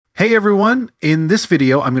Hey everyone, in this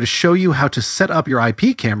video I'm going to show you how to set up your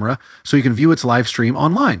IP camera so you can view its live stream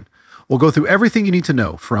online. We'll go through everything you need to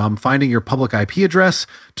know, from finding your public IP address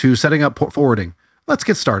to setting up port forwarding. Let's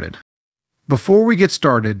get started. Before we get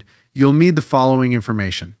started, you'll need the following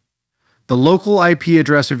information: the local IP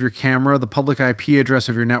address of your camera, the public IP address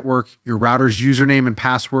of your network, your router's username and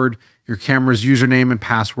password, your camera's username and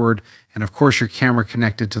password, and of course your camera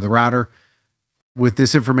connected to the router. With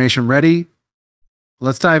this information ready,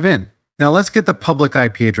 let's dive in. Now let's get the public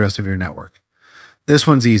IP address of your network. This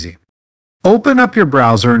one's easy. Open up your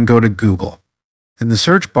browser and go to Google. In the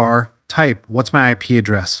search bar, type, "What's my IP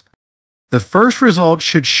address?" The first result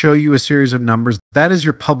should show you a series of numbers. That is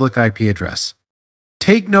your public IP address.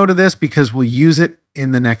 Take note of this because we'll use it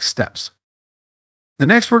in the next steps. The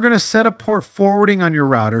next, we're going to set up port forwarding on your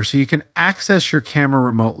router so you can access your camera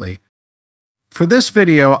remotely. For this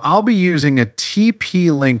video, I'll be using a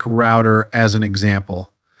TP-Link router as an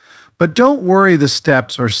example. But don't worry, the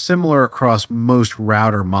steps are similar across most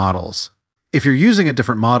router models. If you're using a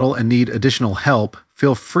different model and need additional help,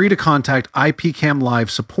 feel free to contact IPCamLive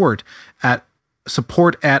support at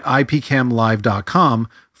ipcamlive.com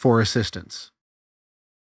for assistance.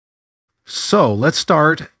 So let's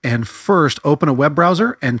start, and first open a web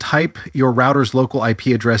browser and type your router's local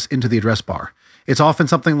IP address into the address bar. It's often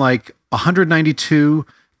something like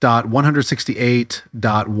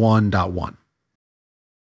 192.168.1.1.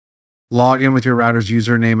 Log in with your router's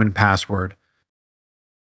username and password.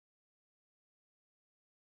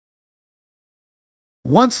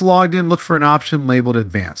 Once logged in, look for an option labeled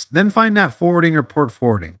Advanced. Then find NAT forwarding or port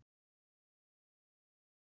forwarding.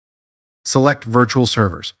 Select Virtual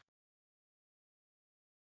Servers.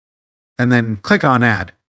 And then click on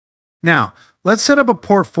Add. Now, let's set up a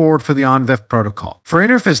port forward for the ONVIF protocol. For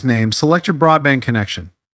interface name, select your broadband connection.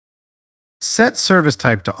 Set service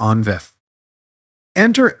type to ONVIF.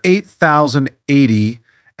 Enter 8080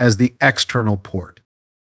 as the external port.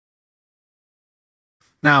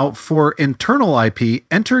 Now, for internal IP,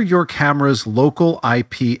 enter your camera's local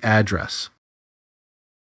IP address.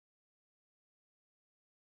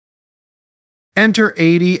 Enter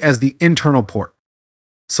 80 as the internal port.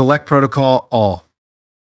 Select Protocol All.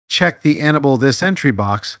 Check the Enable This Entry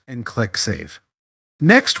box and click Save.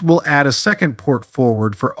 Next, we'll add a second port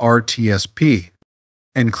forward for RTSP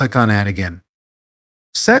and click on Add again.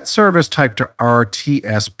 Set service type to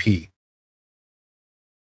RTSP.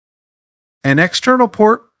 An external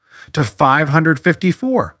port to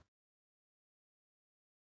 554.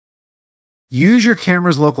 Use your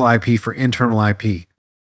camera's local IP for internal IP.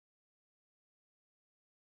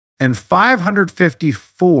 And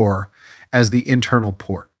 554 as the internal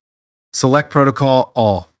port. Select Protocol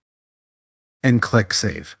All and click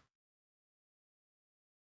Save.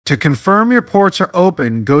 To confirm your ports are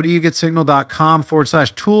open, go to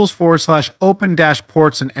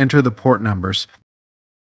yougetsignal.com/tools/open-ports and enter the port numbers.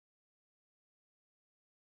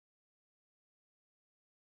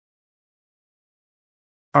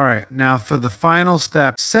 All right, now for the final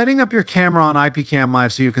step, setting up your camera on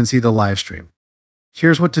IPCamLive so you can see the live stream.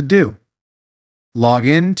 Here's what to do. Log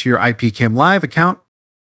in to your IPCamLive account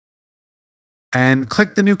and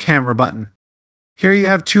click the New Camera button. Here you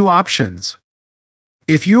have two options.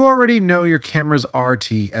 If you already know your camera's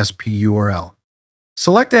RTSP URL,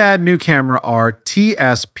 select Add New Camera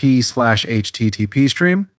RTSP/HTTP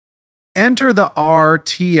stream. Enter the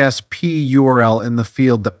RTSP URL in the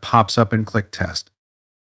field that pops up and click Test.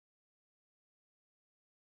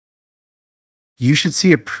 You should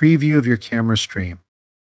see a preview of your camera stream.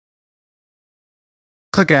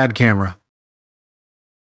 Click Add Camera.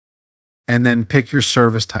 And then pick your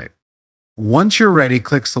service type. Once you're ready,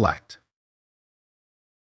 click Select.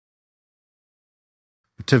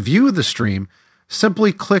 To view the stream,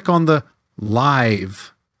 simply click on the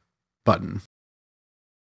Live button.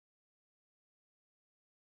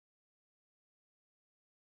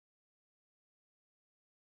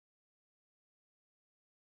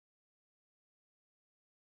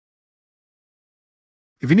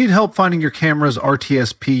 If you need help finding your camera's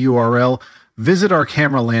RTSP URL, visit our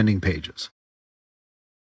camera landing pages.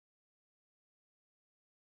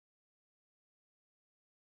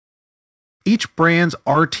 Each brand's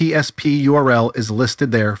RTSP URL is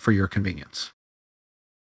listed there for your convenience.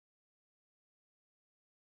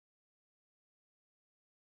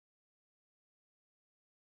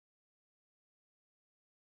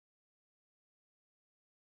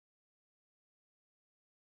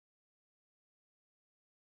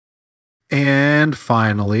 And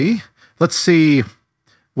finally, let's see,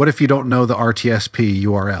 what if you don't know the RTSP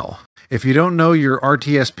URL? If you don't know your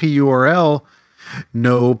RTSP URL,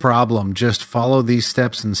 no problem. Just follow these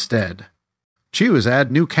steps instead. Choose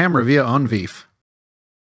Add New Camera via OnVIF.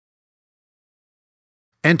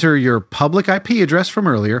 Enter your public IP address from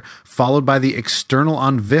earlier, followed by the external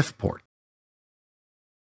OnVIF port.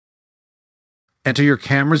 Enter your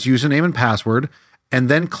camera's username and password, and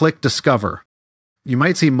then click Discover. You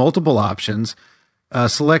might see multiple options.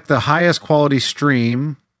 Select the highest quality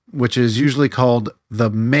stream, which is usually called the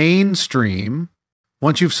main stream.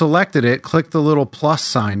 Once you've selected it, click the little plus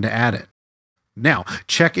sign to add it. Now,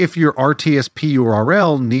 check if your RTSP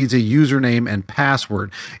URL needs a username and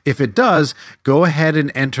password. If it does, go ahead and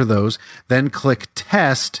enter those, then click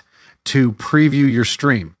Test to preview your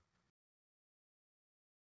stream.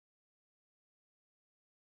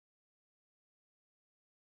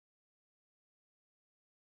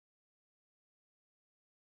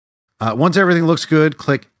 Once everything looks good,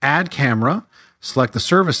 click Add Camera, select the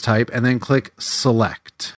service type, and then click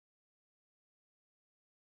Select.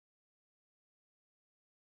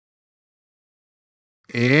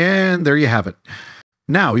 And there you have it.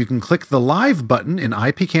 Now you can click the Live button in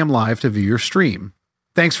IPCamLive to view your stream.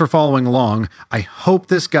 Thanks for following along. I hope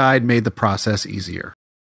this guide made the process easier.